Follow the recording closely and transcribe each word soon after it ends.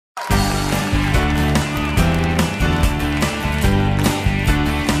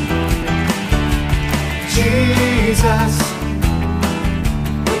Jesus,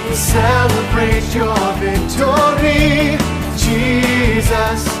 we celebrate your victory.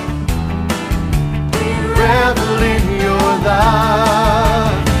 Jesus, we revel in your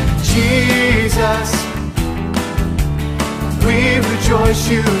love. Jesus, we rejoice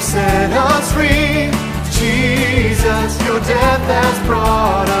you set us free. Jesus, your death has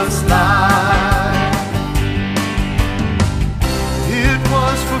brought us life. It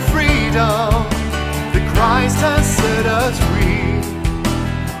was for freedom that Christ has set us free.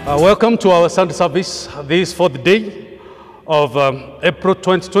 Welcome to our Sunday service, this fourth day of April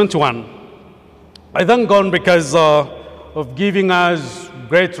 2021. I thank God because of giving us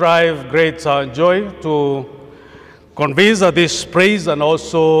great drive, great joy to convey this praise, and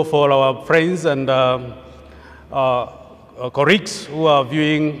also for our friends and colleagues who are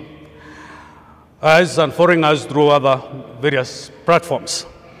viewing us and following us through other various platforms.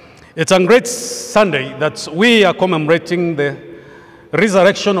 It's a great Sunday that we are commemorating the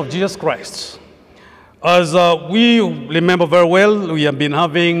resurrection of Jesus Christ. As we remember very well, we have been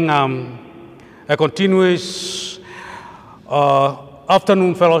having a continuous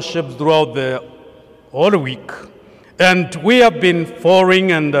afternoon fellowship throughout the whole week. And we have been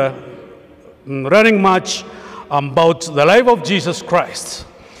following and running much about the life of Jesus Christ.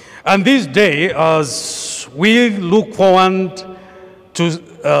 And this day, as we look forward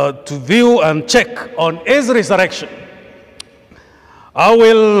to view and check on his resurrection, I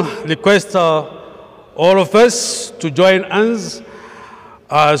will request all of us to join us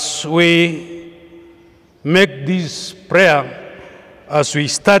as we make this prayer, as we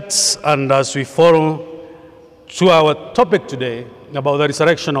start and as we follow to our topic today about the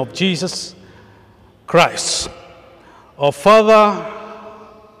resurrection of Jesus Christ. Our Father,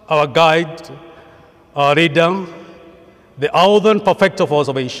 our guide, our leader, the author and perfecter of our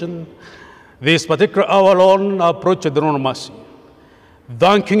salvation, this particular hour, Lord, I approach the throne of mercy.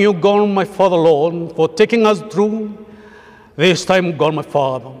 Thanking you, God, my Father, Lord, for taking us through this time, God, my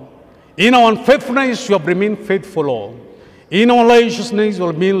Father. In our unfaithfulness, you have remained faithful, Lord. In our righteousness, you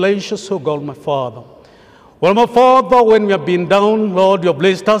have been righteous, O God, my Father. Well, my Father, when we have been down, Lord, you have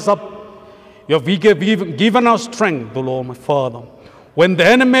blessed us up. You have given us strength, O Lord, my Father. When the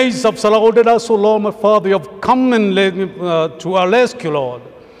enemies have surrounded us, O Lord, my Father, you have come and led me to our rescue, Lord.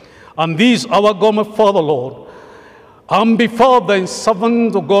 And this, our God, my Father, Lord, I'm before thy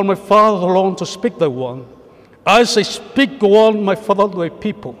servant, O God, my Father, Lord, to speak thy word. As I speak the word, my Father, to thy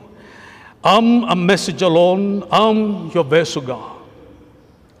people, I'm a messenger, Lord. I'm your vessel, God.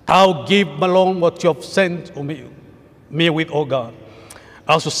 I'll give, my Lord, what you have sent me with, O God.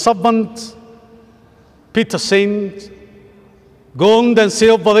 As a servant, Peter said, gold and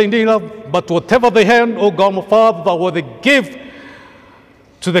silver they need not, but whatever they have, O God, my Father, that will they give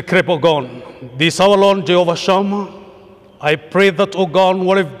to the crippled God. This our Lord, Jehovah Shammah, I pray that, O God,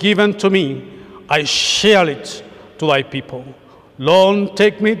 what you've given to me, I share it to thy people. Lord,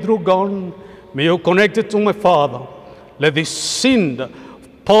 take me through, God. May you connect it to my Father. Let this sin,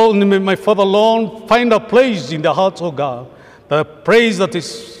 Paul, my Father, Lord, find a place in the heart, O God, the praise that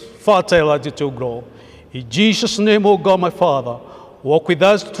is fertile as it will grow. In Jesus' name, O God, my Father, walk with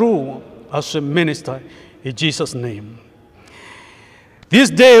us through as a minister. In Jesus' name.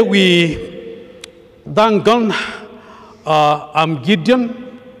 This day we thank God. I'm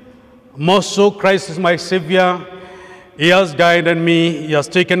Gideon. More so, Christ is my Savior. He has guided me. He has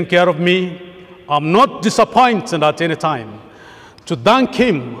taken care of me. I'm not disappointed at any time. To thank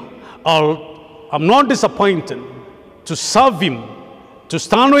Him, I'm not disappointed. To serve Him, to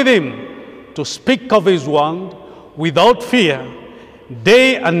stand with Him, to speak of His word without fear,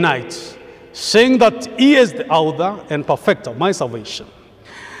 day and night, saying that He is the author and perfecter of my salvation.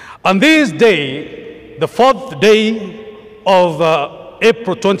 And this day, the fourth day of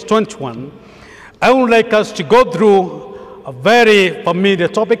April 2021, I would like us to go through a very familiar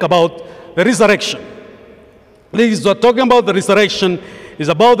topic about the resurrection. Please, we're talking about the resurrection, is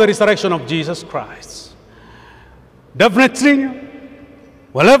about the resurrection of Jesus Christ. Definitely,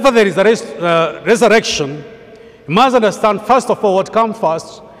 whenever there is a resurrection, you must understand, first of all, what comes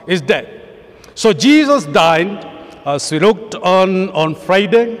first is death. So Jesus died, as we looked on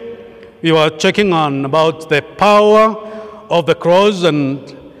Friday. We were checking on about the power of the cross,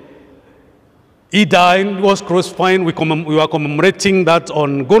 and He died, was crucified. We were commemorating that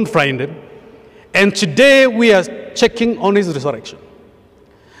on Good Friday. And today we are checking on His resurrection.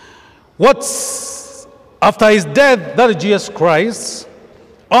 What's after His death, that is Jesus Christ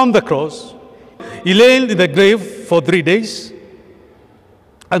on the cross. He lay in the grave for 3 days,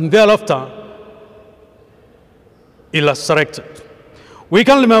 and thereafter He resurrected. We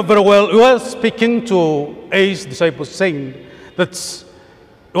can remember very well, he was speaking to his disciples, saying that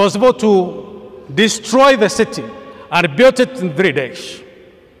he was about to destroy the city and build it in 3 days.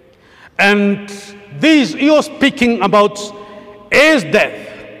 And this, he was speaking about his death.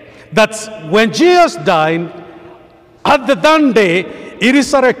 That when Jesus died, at the third day, he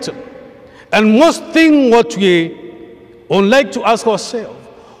resurrected. And most thing what we would like to ask ourselves,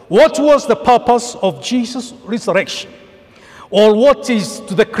 what was the purpose of Jesus' resurrection? Or what is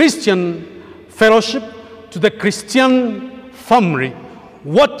to the Christian fellowship, to the Christian family,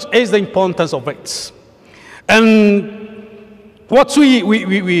 what is the importance of it? And what we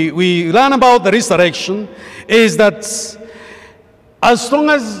learn about the resurrection is that as long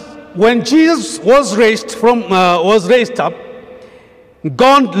as when Jesus was raised up,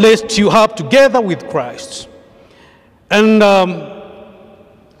 God raised you up together with Christ. And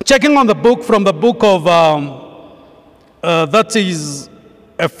checking on the book from the book of that is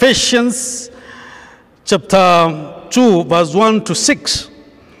Ephesians chapter 2 verse 1 to 6,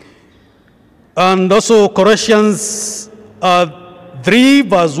 and also Colossians 3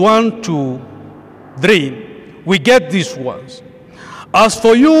 verse 1 to 3, we get these ones. As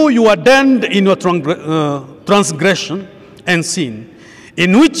for you, you are dead in your transgression and sin,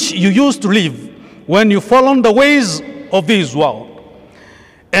 in which you used to live when you followed the ways of this world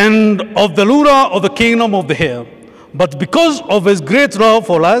and of the ruler of the kingdom of the air. But because of his great love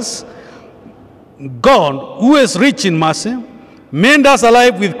for us, God, who is rich in mercy, made us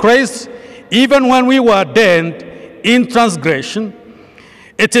alive with Christ, even when we were dead in transgression.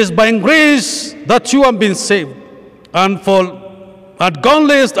 It is by grace that you have been saved, and God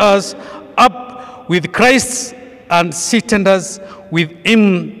raised us up with Christ and seated us with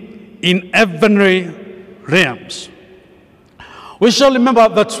him in heavenly realms. We shall remember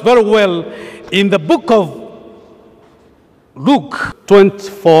that very well in the book of Luke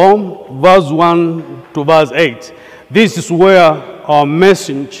 24, verse 1 to verse 8. This is where our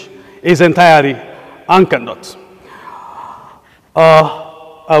message is entirely anchored.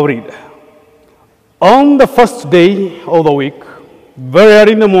 I'll read. On the first day of the week, very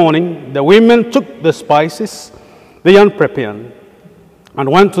early in the morning, the women took the spices they had prepared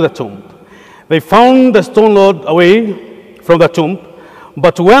and went to the tomb. They found the stone rolled away from the tomb,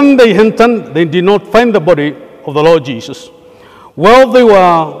 but when they entered, they did not find the body of the Lord Jesus. While they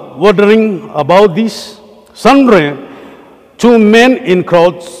were wondering about this, suddenly 2 men in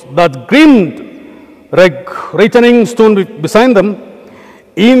crowds that gleamed like returning stone beside them.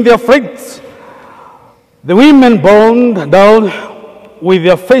 In their fright, the women bowed down with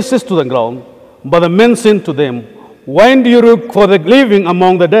their faces to the ground. But the men said to them, "Why do you look for the living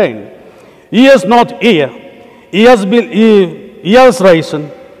among the dead? He is not here. He has risen.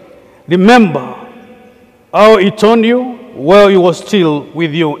 Remember how he told you while he was still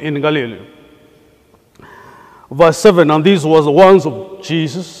with you in Galilee." Verse 7, and these was the words of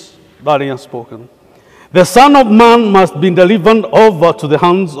Jesus that he had spoken. The Son of Man must be delivered over to the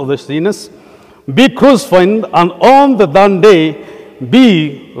hands of the sinners, be crucified, and on the third day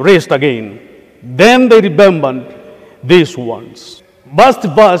be raised again. Then they remembered these ones.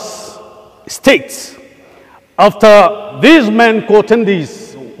 Verse states, after these men quoted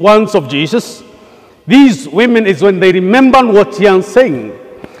these words of Jesus, these women is when they remember what he is saying.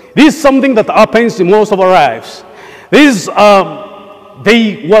 This is something that happens in most of our lives.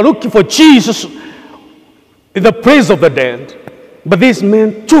 They were looking for Jesus in the place of the dead, but these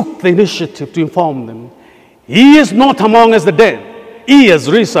men took the initiative to inform them. He is not among us the dead. He is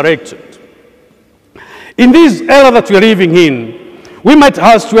resurrected. In this era that we are living in, we might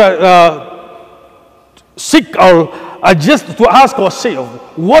have to seek or just to ask ourselves,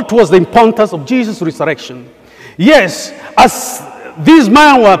 what was the importance of Jesus' resurrection? Yes, as these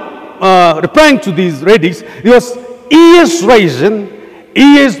men were replying to these ladies, because he is risen,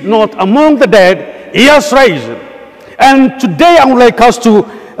 he is not among the dead, he has risen. And today I would like us to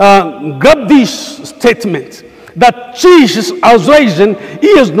grab this statement that Jesus has risen, he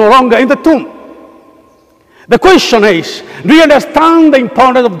is no longer in the tomb. The question is, do you understand the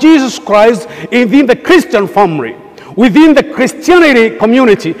importance of Jesus Christ within the Christian family, within the Christianity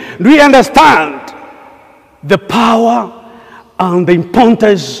community? Do you understand the power and the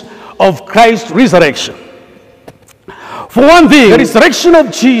importance of Christ's resurrection? For one thing, the resurrection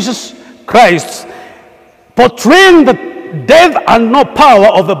of Jesus Christ portraying the death and no power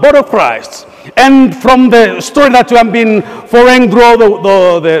of the body of Christ. And from the story that we have been following throughout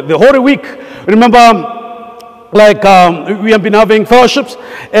the Holy Week, remember, we have been having fellowships,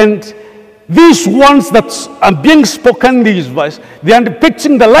 and these ones that are being spoken, these verses, they are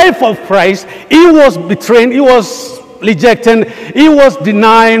depicting the life of Christ. He was betrayed, he was rejected, he was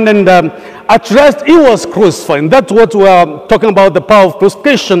denied, and at rest he was crucified. That's what we are talking about, the power of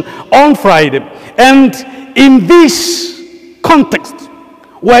crucifixion on Friday. And in this context,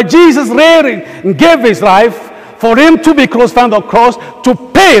 where Jesus really gave his life for him to be crucified on the cross, to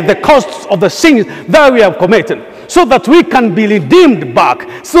pay the costs of the sins that we have committed, so that we can be redeemed back,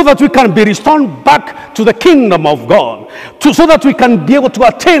 so that we can be restored back to the kingdom of God, so that we can be able to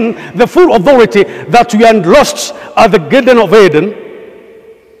attain the full authority that we had lost at the Garden of Eden.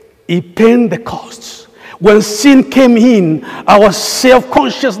 He paid the costs. When sin came in, our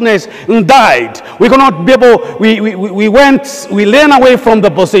self-consciousness died. We could not be able, we ran away from the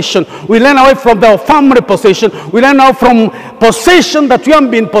possession. We ran away from the family possession. We ran out from possession that we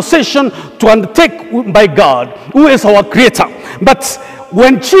have been possession to undertake by God, who is our creator. But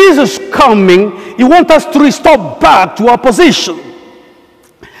when Jesus coming, he wants us to restore back to our position.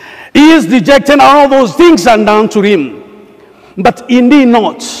 He is rejecting all those things and down to him. But he did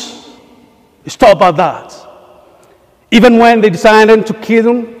not stop at that. Even when they decided to kill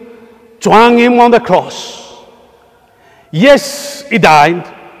him, to hang him on the cross. Yes, he died,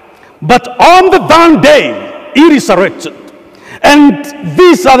 but on the third day, he resurrected. And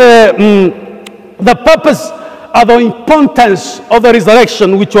these are the purpose of the importance of the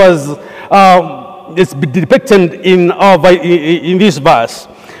resurrection, which was is depicted in this verse.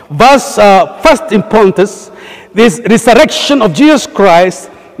 First importance, this resurrection of Jesus Christ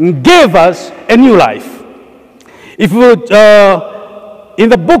gave us a new life. If you would, in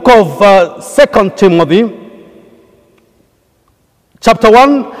the book of 2 Timothy, chapter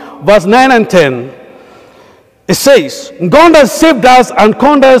 1, verse 9 and 10, it says, God has saved us and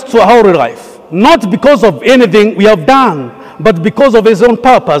called us to a holy life, not because of anything we have done, but because of his own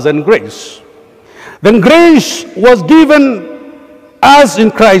purpose and grace. Then grace was given us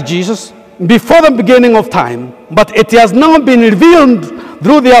in Christ Jesus before the beginning of time, but it has now been revealed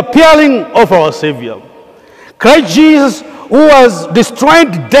through the appearing of our Savior. Christ Jesus, who has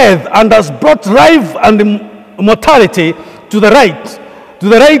destroyed death and has brought life and immortality to the right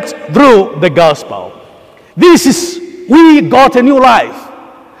through the gospel. This is, we got a new life.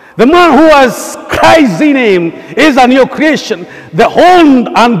 The man who has Christ in him is a new creation. The old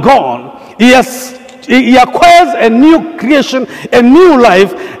and gone. He acquires a new creation, a new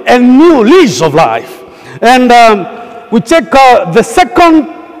life, a new lease of life. And we take the second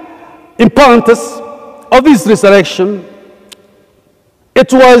importance of this resurrection.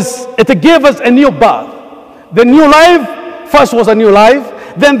 It gave us a new birth. The new life first was a new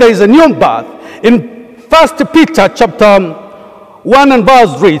life, then there is a new birth. In 1 Peter chapter 1 and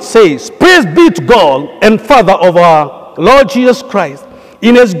verse 3, it says, praise be to God and Father of our Lord Jesus Christ.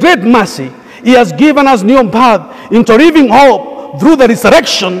 In his great mercy, he has given us new birth into living hope through the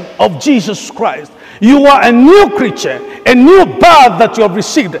resurrection of Jesus Christ. You are a new creature, a new birth that you have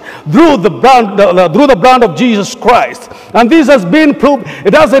received through the blood of Jesus Christ. And this has been proved. It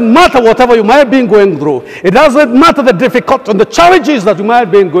doesn't matter whatever you might have been going through. It doesn't matter the difficulties and the challenges that you might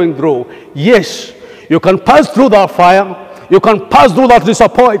have been going through. Yes, you can pass through that fire. You can pass through that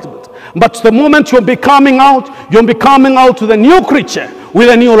disappointment. But the moment you'll be coming out to the new creature with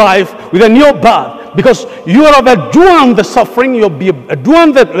a new life, with a new birth. Because you have endured the suffering, you'll be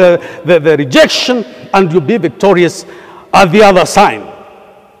endured the rejection, and you'll be victorious at the other side.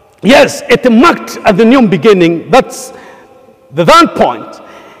 Yes, it marked at the new beginning. That's the third point.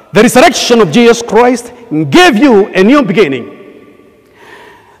 The resurrection of Jesus Christ gave you a new beginning.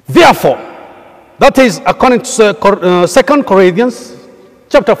 Therefore, that is according to 2 Corinthians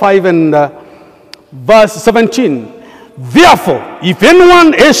chapter 5 and verse 17. Therefore, if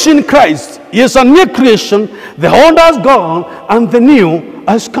anyone is in Christ, he is a new creation. The old has gone and the new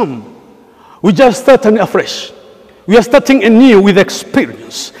has come. We just starting afresh. We are starting anew with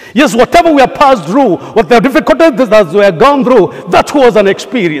experience. Yes, whatever we have passed through, what the difficulties that we have gone through, that was an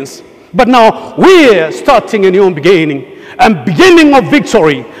experience. But now we are starting a new beginning, and beginning of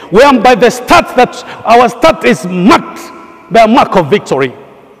victory. We are by the start that our start is marked by a mark of victory.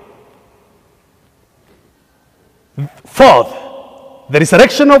 Fourth, the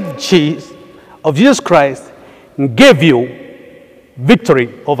resurrection of Jesus Christ gave you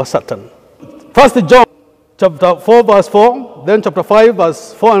victory over Satan. First John chapter 4 verse 4, then chapter 5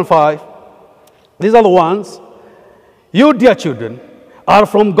 verse 4 and 5. These are the ones. You, dear children, are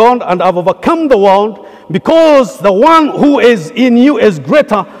from God and have overcome the world, because the one who is in you is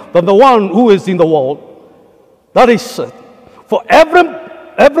greater than the one who is in the world. That is it. For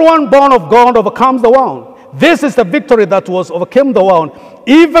everyone born of God overcomes the world. This is the victory that was overcome the world.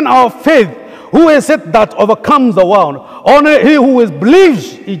 Even our faith, who is it that overcomes the world? Only he who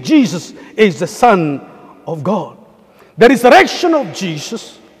believes in Jesus is the Son of God. The resurrection of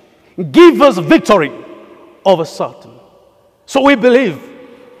Jesus gives us victory over Satan. So we believe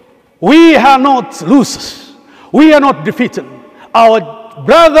we are not losers. We are not defeated. Our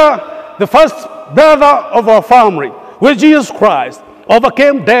brother, the first brother of our family, with Jesus Christ,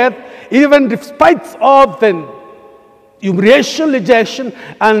 overcame death, even despite of the humiliation, rejection,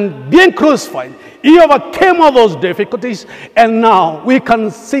 and being crucified. He overcame all those difficulties, and now we can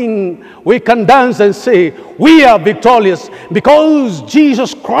sing, we can dance and say, we are victorious because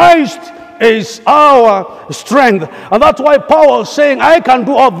Jesus Christ is our strength. And that's why Paul is saying, I can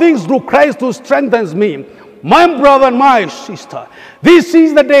do all things through Christ who strengthens me. My brother and my sister, this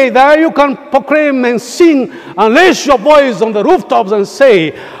is the day that you can proclaim and sing and raise your voice on the rooftops and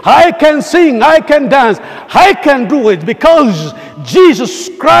say, I can sing, I can dance, I can do it because Jesus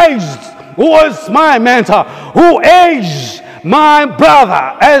Christ, who is my mentor, who is my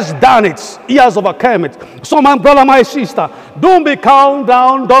brother, has done it. He has overcome it. So my brother, my sister, don't be calmed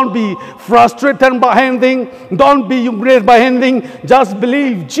down. Don't be frustrated by anything. Don't be humiliated by anything. Just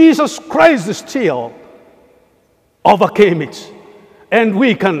believe Jesus Christ still overcame it. And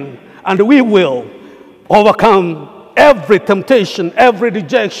we can, and we will overcome every temptation, every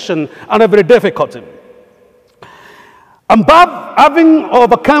rejection, and every difficulty. And by having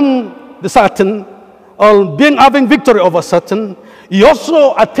overcome the Satan, or having victory over Satan, he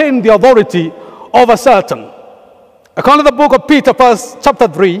also attained the authority over Satan. According to the book of Peter, chapter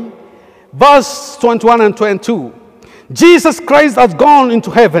 3, verse 21 and 22, Jesus Christ has gone into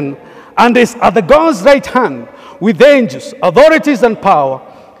heaven and is at the God's right hand with angels, authorities, and power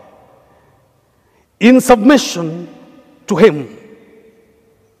in submission to him.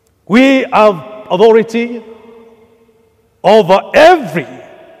 We have authority over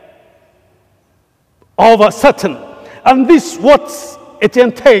over Satan. And this what it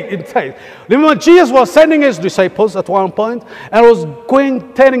entails. Remember, Jesus was sending his disciples at one point and was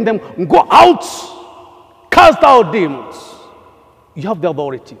telling them, go out, cast out demons. You have the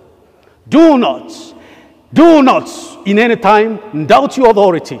authority. Do not in any time doubt your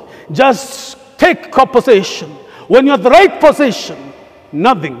authority. Just take up position. When you're at the right position,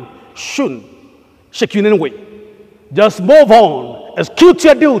 nothing should shake you in any way. Just move on, execute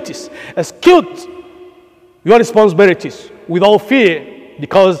your duties, execute your responsibilities without fear,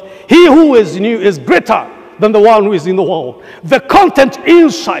 because he who is in you is greater than the one who is in the world. The content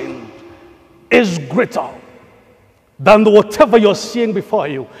inside is greater than whatever you're seeing before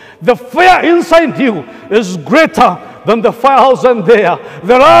you. The fire inside you is greater than the fire outside there.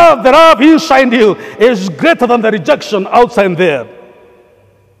 The love inside you is greater than the rejection outside there.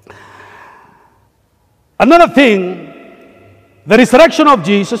 Another thing, the resurrection of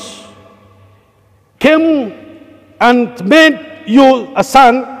Jesus came and made you a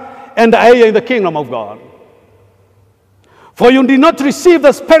son and heir in the kingdom of God. For you did not receive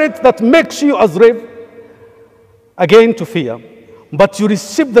the spirit that makes you a slave again to fear, but you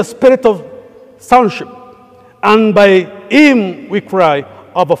received the spirit of sonship, and by him we cry,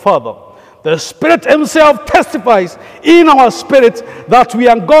 Abba, Father. The Spirit himself testifies in our spirit that we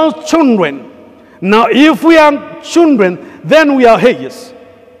are God's children. Now if we are children, then we are heirs,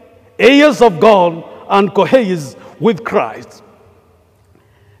 heirs of God and co-heirs with Christ.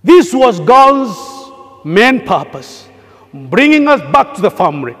 This was God's main purpose, bringing us back to the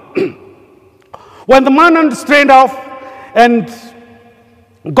family. When the man strayed off and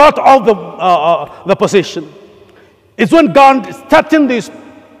got off the position, it's when God started this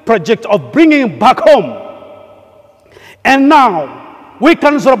project of bringing him back home. And now we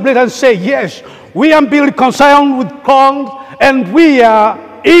can celebrate and say, yes, we are being reconciled with God and we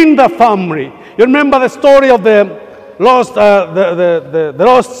are in the family. You remember the story of the lost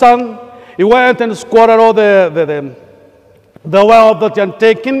son? He went and squandered all the wealth that he had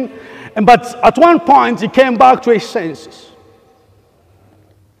taken. But at one point, he came back to his senses.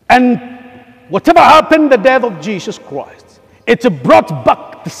 And whatever happened, the death of Jesus Christ, it brought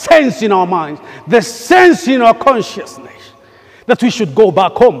back the sense in our minds, the sense in our consciousness that we should go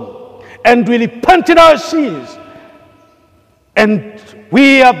back home. And we repented our sins. And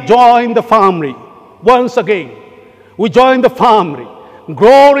we have joined the family once again. We joined the family.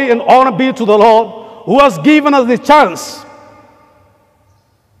 Glory and honor be to the Lord who has given us the chance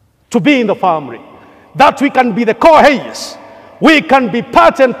to be in the family, that we can be the co-heirs. We can be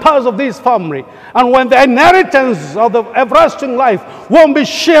part and parts of this family. And when the inheritance of the everlasting life won't be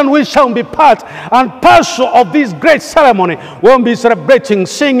shared, we shall be part and parcel of this great ceremony. We'll be celebrating,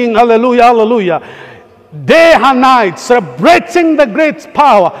 singing hallelujah, hallelujah, day and night, celebrating the great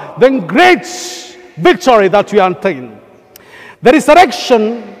power, the great victory that we obtain. The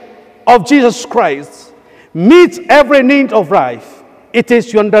resurrection of Jesus Christ meets every need of life. It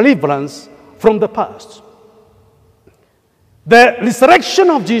is your deliverance from the past. The resurrection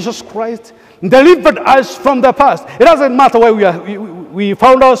of Jesus Christ delivered us from the past. It doesn't matter where we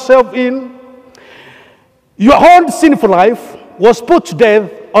found ourselves in. Your own sinful life was put to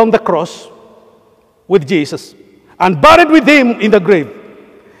death on the cross with Jesus and buried with him in the grave.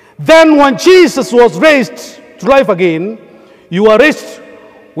 Then when Jesus was raised to life again, you were raised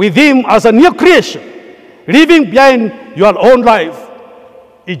with him as a new creation, leaving behind your own life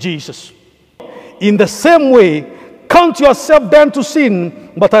in Jesus. In the same way, count yourself dead to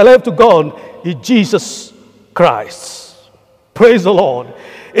sin, but alive to God in Jesus Christ. Praise the Lord.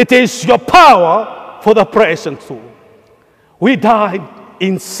 It is your power for the present too. We died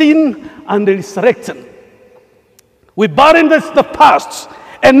in sin and resurrected. We buried the past,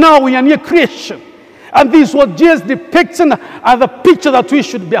 and now we are new creation. And this was just depicting the picture that we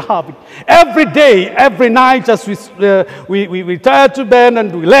should be having. Every day, every night, as we retire to bed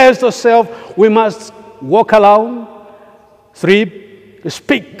and we rest ourselves, we must walk alone, sleep,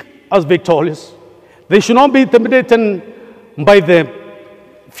 speak as victorious. They should not be intimidated by the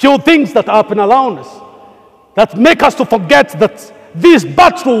few things that happen around us that make us to forget that this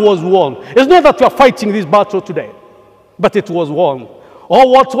battle was won. It's not that we are fighting this battle today, but it was won. Or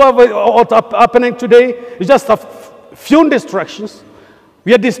what's happening today is just a few distractions.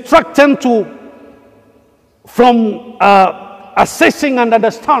 We are distracted from assessing and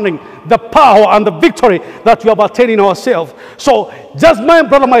understanding the power and the victory that we have attained in ourselves. So just my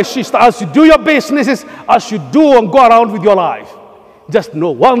brother, my sister, as you do your businesses, as you do and go around with your life, just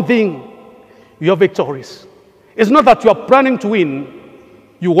know one thing: you are victorious. It's not that you are planning to win.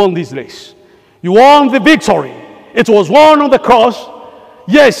 You won this race. You won the victory. It was won on the cross.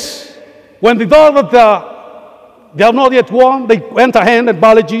 Yes, when they thought that they have not yet won, they went ahead and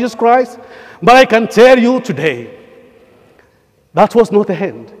buried Jesus Christ. But I can tell you today, that was not the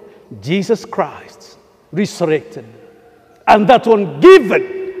end. Jesus Christ resurrected. And that one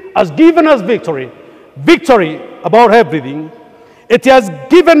has given us victory about everything. It has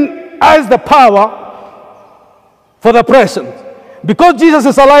given us the power for the present. Because Jesus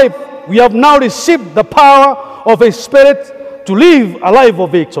is alive, we have now received the power of His Spirit to live a life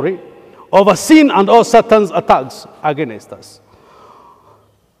of victory over sin and all Satan's attacks against us.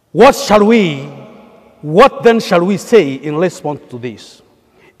 What then shall we say in response to this?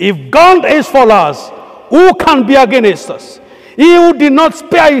 If God is for us, who can be against us? He who did not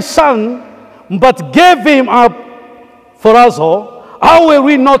spare His Son, but gave Him up for us all, how will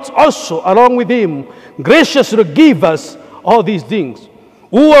we not also, along with Him, graciously give us all these things?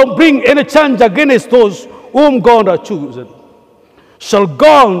 Who will bring any charge against those whom God has chosen? Shall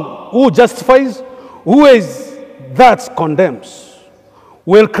God, who justifies, who is that condemns?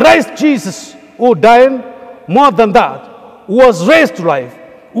 Will Christ Jesus, who died, more than that, who was raised to life,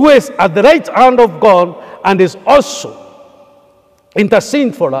 who is at the right hand of God and is also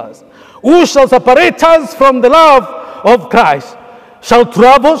interceding for us, who shall separate us from the love of Christ? Shall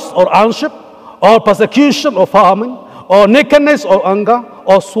troubles or hardship or persecution or famine or nakedness or hunger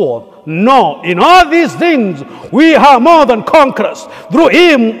or sword? No, in all these things we are more than conquerors through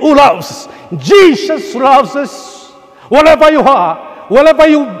Him who loves us. Jesus loves us. Whatever you are, whatever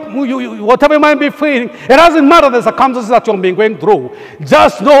you might be feeling, it doesn't matter the circumstances that you're going through.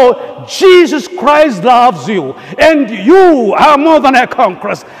 Just know Jesus Christ loves you, and you are more than a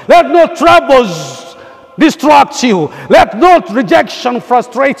conquerors. Let no troubles distract you. Let not rejection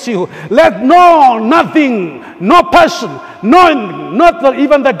frustrate you. Let nothing, no passion, not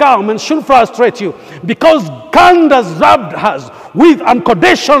even the government should frustrate you. Because God has loved us with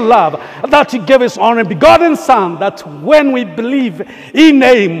unconditional love, that He gave His only begotten Son, that when we believe in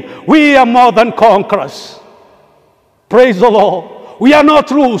Him, we are more than conquerors. Praise the Lord. We are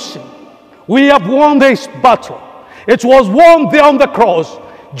not losing. We have won this battle. It was won there on the cross.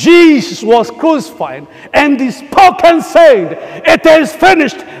 Jesus was crucified, and He spoke and said, "It is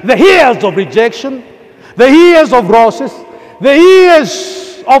finished." The years of rejection, the years of losses, the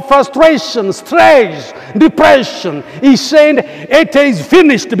years of frustration, stress, depression, He said, "It is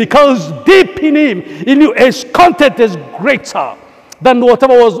finished," because deep in Him, He knew His content is greater than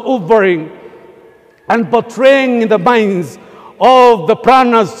whatever was hovering and portraying in the minds of the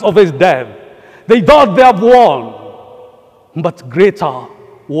planners of His death. They thought they have won, but greater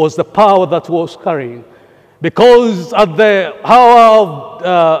was the power that was carrying. Because at the hour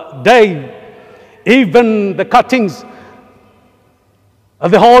of day, even the cuttings at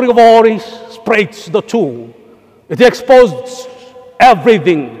the Holy of Holies spread the tomb. It exposed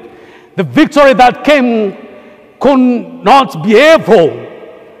everything. The victory that came could not be able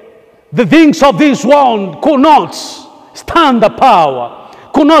The things of this world could not stand the power,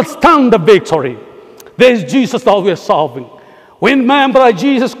 could not stand the victory. There is Jesus that we are serving. We remember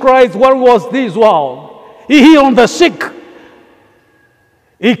Jesus Christ, what was this world? He healed the sick.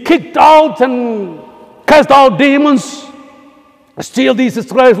 He kicked out and cast out demons. Still, this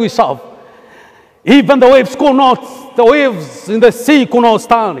is Christ we serve. Even the waves in the sea could not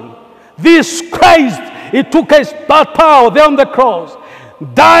stand him. This Christ, he took his power there on the cross,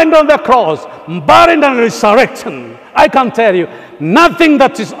 died on the cross, buried and resurrected. I can tell you, nothing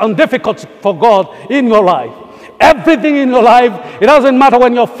that is undifficult for God in your life. Everything in your life, it doesn't matter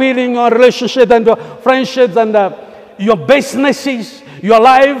when you're feeling your relationship and your friendships and your businesses, your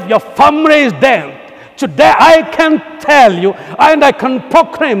life, your family is dead. Today I can tell you and I can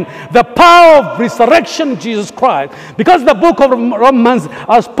proclaim the power of resurrection of Jesus Christ. Because the book of Romans,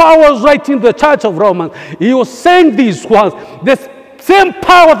 as Paul was writing to the church of Romans, he was saying these words, the same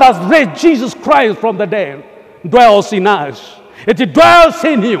power that raised Jesus Christ from the dead dwells in us. It dwells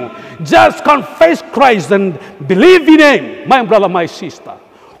in you. Just confess Christ and believe in him, my brother, my sister.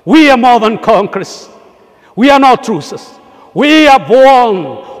 We are more than conquerors. We are not losers. We have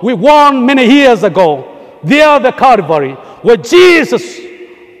won. We won many years ago. There the Calvary, where Jesus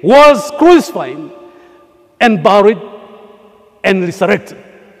was crucified and buried and resurrected.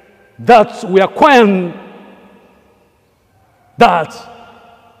 That we acquired that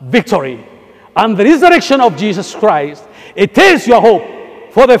victory. And the resurrection of Jesus Christ, it is your hope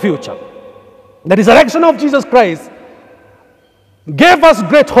for the future. The resurrection of Jesus Christ gave us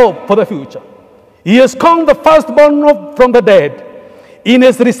great hope for the future. He has come the firstborn from the dead. In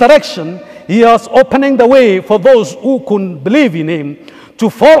his resurrection, he is opening the way for those who could believe in him to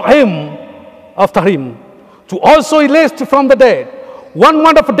follow him after him, to also raise from the dead. One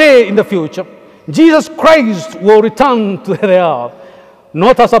wonderful day in the future, Jesus Christ will return to the earth,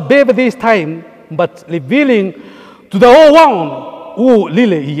 not as a baby this time, but revealing to the whole world who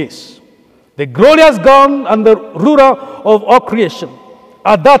really he is. The glorious God and the ruler of all creation.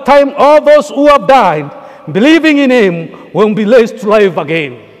 At that time, all those who have died, believing in him, will be raised to life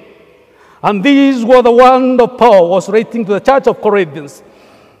again. And these were the one that Paul was writing to the church of Corinthians.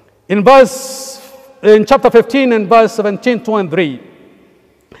 In chapter 15 and verse 17, 2 and 3.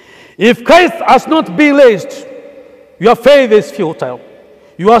 If Christ has not been raised, your faith is futile.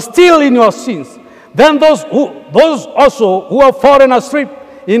 You are still in your sins. Then those also who have fallen asleep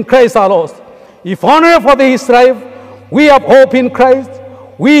in Christ are lost. If only for this life we have hope in Christ,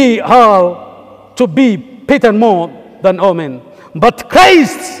 we are to be better more than all men. But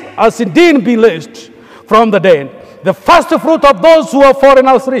Christ has indeed been raised from the dead, the first fruit of those who have fallen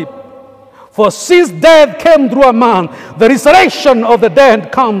asleep. For since death came through a man, the resurrection of the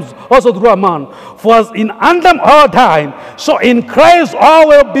dead comes also through a man. For as in Adam all died, so in Christ all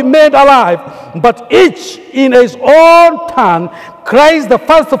will be made alive, but each in his own turn. Christ the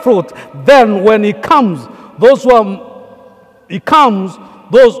first fruit. Then when he comes, those who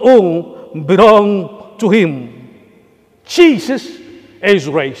belong to him. Jesus is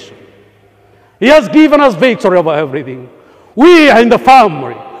raised. He has given us victory over everything. We are in the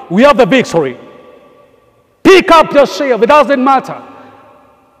family. We have the victory. Pick up yourself. It doesn't matter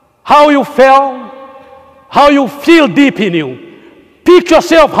how you feel, how you feel deep in you. Pick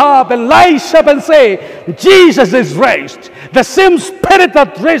yourself up and rise up and say, Jesus is raised. The same spirit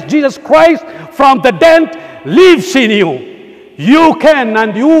that raised Jesus Christ from the dead lives in you. You can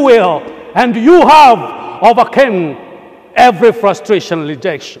and you will and you have overcome every frustration and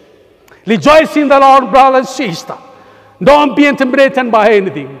rejection. Rejoice in the Lord, brother and sister. Don't be intimidated by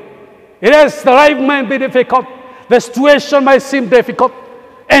anything. Yes, the life might be difficult. The situation might seem difficult.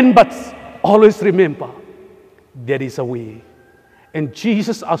 But always remember, there is a way. And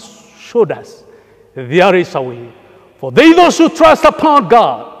Jesus has showed us there is a way. For they those who trust upon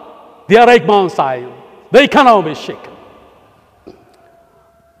God, they are like Mount Zion. They cannot be shaken.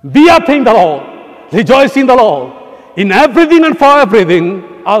 Be happy in the Lord. Rejoice in the Lord. In everything and for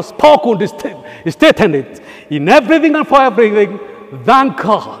everything, as Paul could stated it, in everything and for everything, thank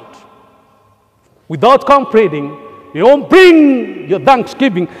God. Without complaining, you won't bring your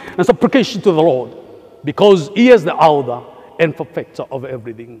thanksgiving and supplication to the Lord, because he is the author and perfecter of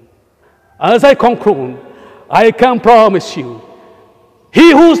everything. As I conclude, I can promise you,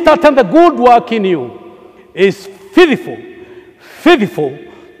 he who started the good work in you is faithful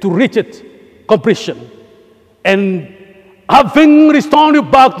to reach its completion. And having restored you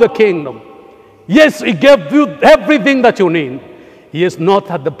back to the kingdom, yes, he gave you everything that you need. He is not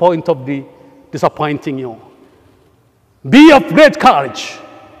at the point of disappointing you. Be of great courage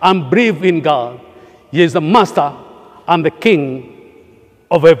and believe in God. He is the master and the king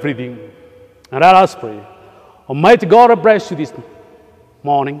of everything. And let us pray. Almighty God, I bless you this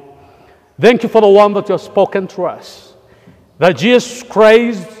morning. Thank you for the one that you have spoken to us, that Jesus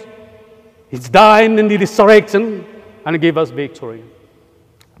Christ is dying and he resurrected and give us victory.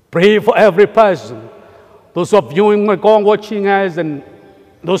 Pray for every person, those of you in my God watching us and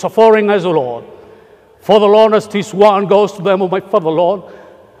those are following us, O Lord. For the Lord, as this one goes to them, O my Father, Lord,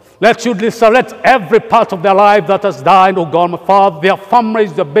 let you resurrect every part of their life that has died, O God, my Father, their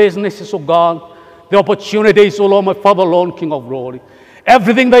families, their businesses, O God, the opportunities, O Lord, my Father, Lord, King of glory.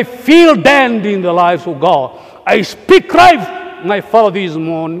 Everything they feel dead in their lives, O God. I speak life, my Father, this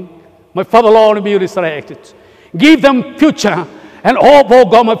morning. My Father, Lord, be resurrected. Give them future and hope, O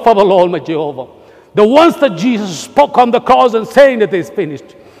God, my Father, Lord, my Jehovah. The ones that Jesus spoke on the cross and saying that it is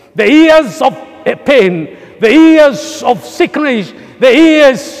finished. The years of pain, the years of sickness, the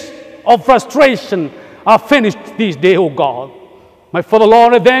years of frustration are finished this day, O God. My Father,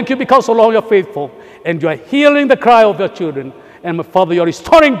 Lord, I thank you because, O Lord, you are faithful and you are healing the cry of your children. And my Father, you are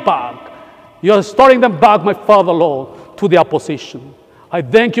restoring back. You are restoring them back, my Father, Lord, to their position. I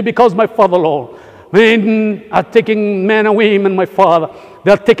thank you because, my Father, Lord, men are taking men and women, my Father,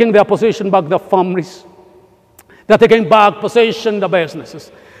 they are taking their position back, their families. They are taking back possession in the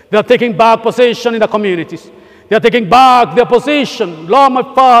businesses. They are taking back possession in the communities. They are taking back their position, Lord,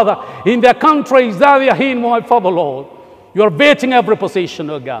 my Father, in their countries that they are in, my Father, Lord. You are vetting every position,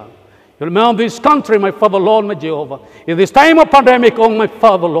 oh God. You remember this country, my Father, Lord, my Jehovah. In this time of pandemic, oh my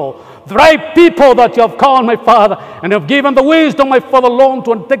Father, Lord, the right people that you have called, my Father, and have given the wisdom, my Father, Lord,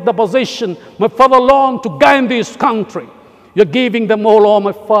 to take the position, my Father, Lord, to guide this country. You're giving them all, oh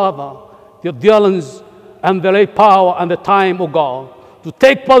my Father, the endurance and the power and the time, oh God, to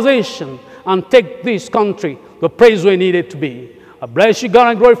take position and take this country the place we need it to be. I bless you, God,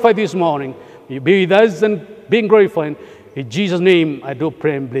 and glorify this morning. You be with us and being glorified. In Jesus' name, I do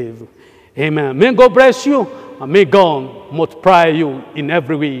pray and believe. Amen. May God bless you, and may God multiply you in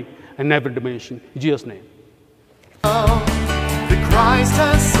every way and every dimension. In Jesus' name. The Christ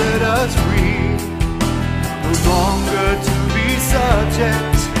has set us free, no longer to be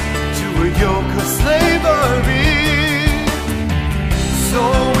subject to a yoke of slavery.